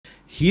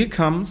Here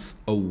comes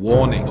a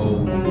warning. A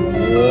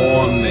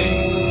warning.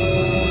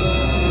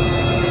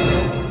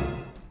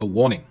 A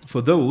warning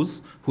for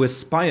those who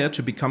aspire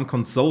to become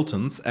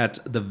consultants at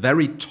the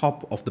very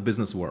top of the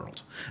business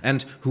world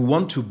and who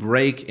want to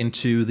break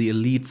into the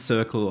elite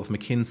circle of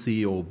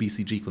McKinsey or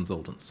BCG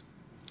consultants.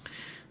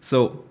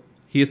 So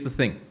here's the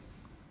thing.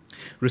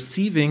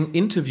 Receiving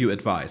interview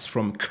advice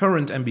from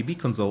current MBB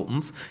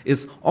consultants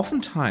is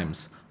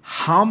oftentimes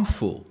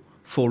harmful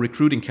for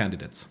recruiting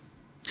candidates.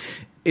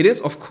 It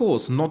is, of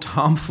course, not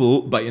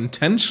harmful by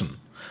intention,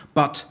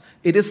 but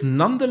it is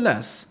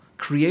nonetheless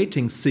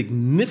creating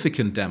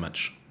significant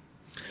damage.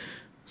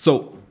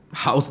 So,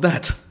 how's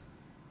that?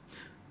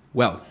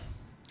 Well,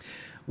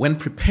 when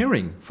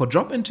preparing for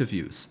job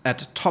interviews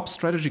at top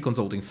strategy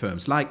consulting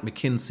firms like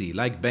McKinsey,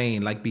 like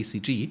Bain, like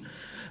BCG,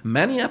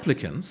 many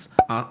applicants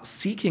are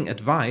seeking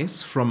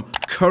advice from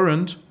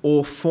current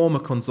or former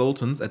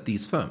consultants at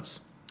these firms.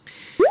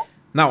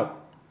 Now,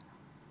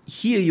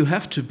 here you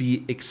have to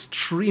be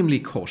extremely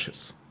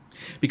cautious,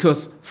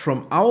 because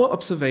from our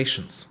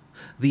observations,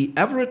 the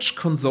average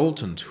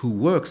consultant who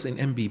works in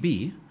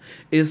MBB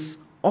is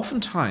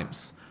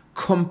oftentimes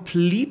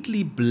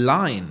completely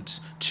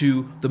blind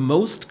to the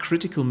most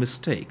critical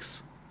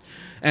mistakes.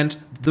 And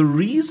the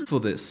reason for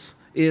this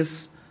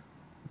is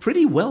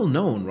pretty well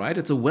known, right?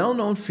 It's a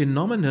well-known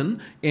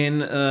phenomenon in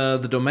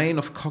the domain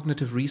of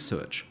cognitive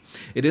research.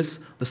 It is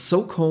the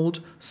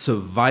so-called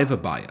survivor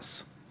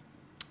bias.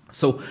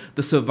 So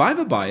the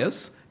survivor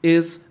bias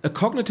is a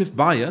cognitive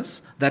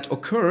bias that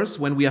occurs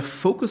when we are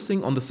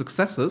focusing on the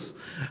successes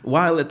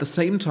while at the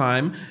same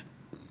time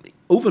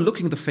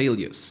overlooking the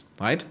failures,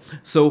 right?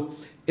 So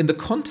in the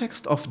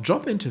context of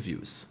job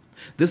interviews,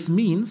 this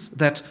means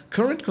that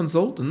current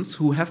consultants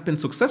who have been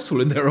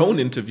successful in their own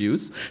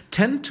interviews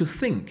tend to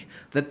think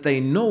that they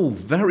know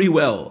very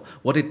well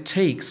what it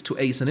takes to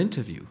ace an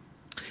interview.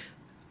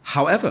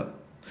 However,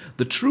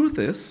 the truth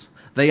is,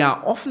 they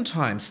are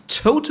oftentimes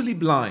totally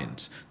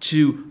blind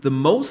to the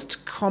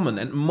most common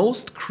and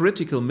most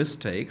critical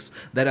mistakes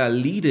that are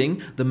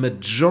leading the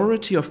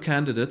majority of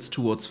candidates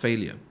towards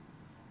failure.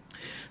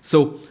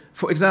 So,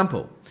 for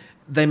example,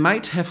 they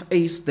might have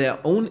aced their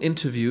own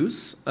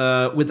interviews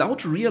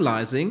without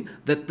realizing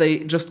that they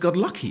just got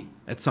lucky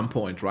at some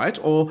point, right?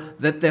 Or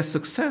that their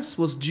success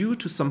was due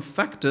to some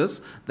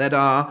factors that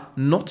are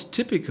not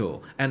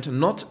typical and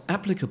not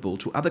applicable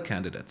to other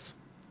candidates.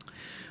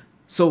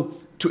 So,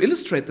 to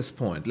illustrate this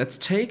point, let's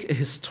take a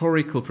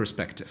historical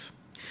perspective.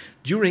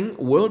 During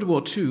World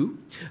War II,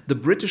 the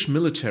British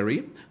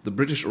military, the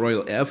British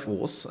Royal Air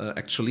Force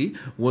actually,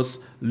 was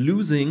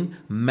losing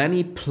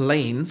many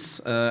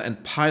planes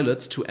and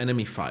pilots to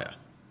enemy fire.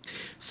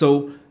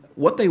 So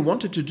what they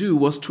wanted to do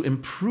was to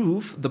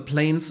improve the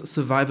plane's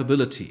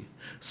survivability.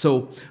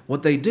 So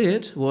what they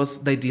did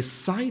was they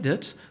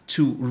decided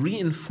to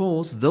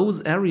reinforce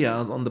those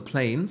areas on the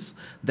planes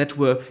that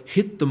were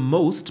hit the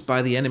most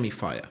by the enemy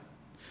fire.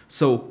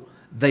 So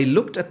they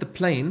looked at the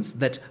planes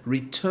that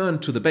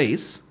returned to the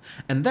base,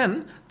 and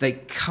then they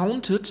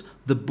counted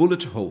the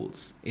bullet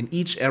holes in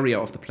each area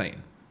of the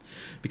plane,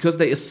 because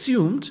they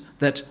assumed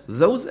that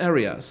those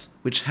areas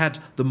which had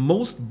the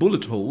most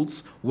bullet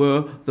holes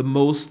were the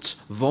most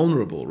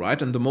vulnerable,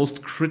 right, and the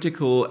most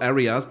critical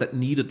areas that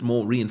needed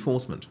more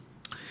reinforcement.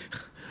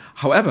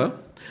 However,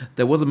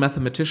 there was a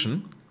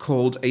mathematician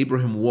called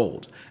Abraham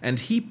Wald,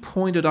 and he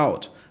pointed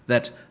out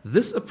that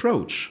this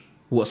approach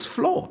was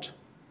flawed.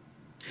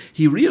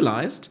 He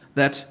realized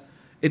that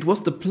it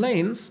was the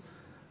planes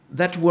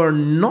that were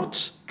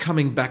not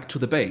coming back to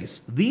the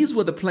base. These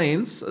were the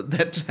planes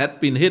that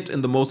had been hit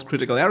in the most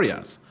critical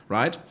areas,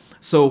 right?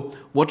 So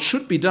what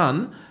should be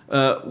done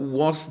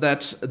was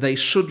that they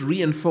should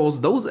reinforce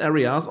those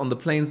areas on the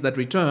planes that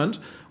returned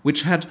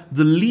which had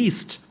the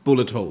least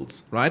bullet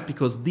holes, right?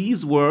 Because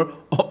these were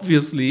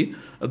obviously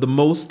the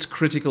most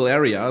critical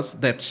areas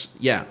that,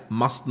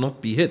 must not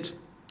be hit.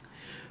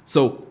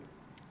 So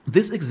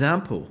this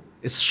example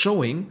is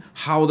showing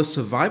how the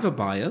survivor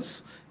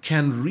bias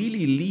can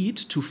really lead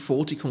to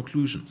faulty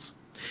conclusions.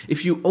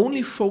 If you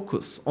only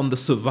focus on the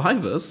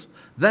survivors,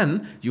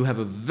 then you have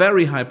a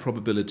very high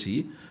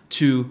probability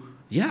to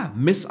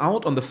miss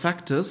out on the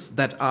factors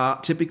that are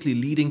typically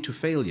leading to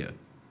failure.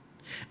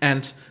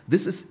 And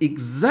this is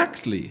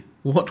exactly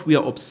what we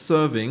are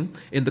observing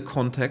in the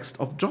context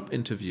of job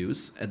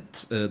interviews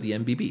at the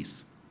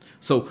MBBs.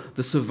 So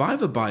the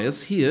survivor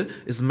bias here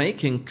is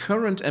making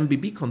current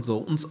MBB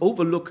consultants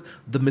overlook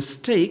the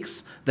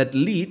mistakes that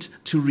lead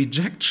to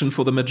rejection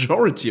for the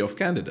majority of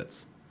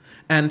candidates.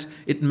 And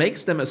it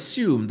makes them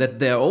assume that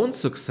their own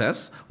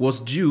success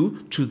was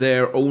due to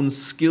their own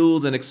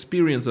skills and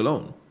experience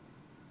alone.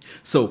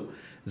 So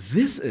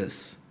this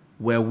is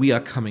where we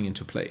are coming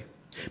into play.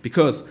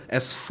 Because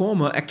as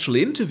former actual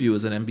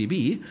interviewers in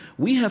MBB,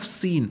 we have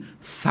seen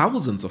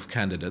thousands of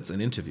candidates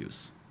in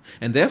interviews.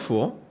 And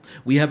therefore,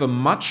 we have a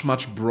much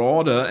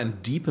broader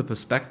and deeper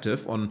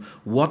perspective on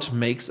what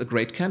makes a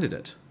great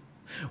candidate.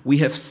 We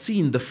have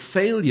seen the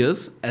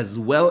failures as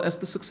well as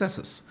the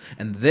successes,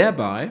 and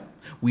thereby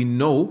we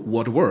know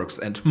what works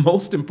and,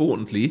 most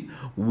importantly,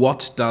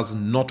 what does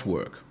not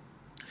work.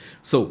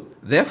 So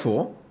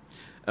therefore,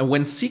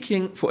 when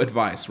seeking for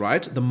advice,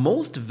 right, the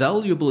most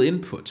valuable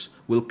input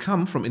will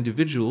come from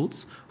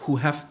individuals who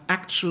have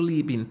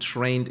actually been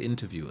trained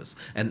interviewers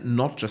and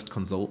not just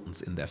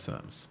consultants in their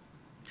firms.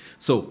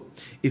 So,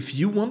 if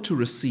you want to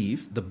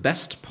receive the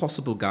best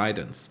possible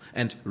guidance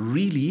and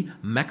really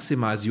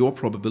maximize your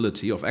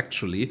probability of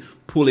actually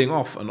pulling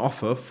off an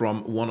offer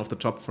from one of the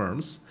top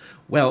firms,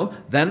 well,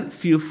 then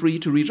feel free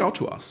to reach out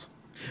to us.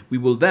 We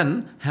will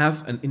then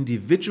have an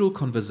individual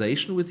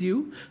conversation with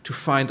you to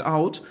find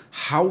out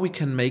how we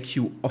can make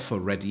you offer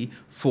ready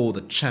for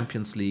the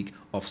Champions League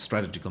of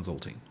strategy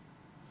consulting.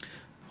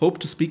 Hope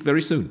to speak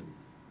very soon.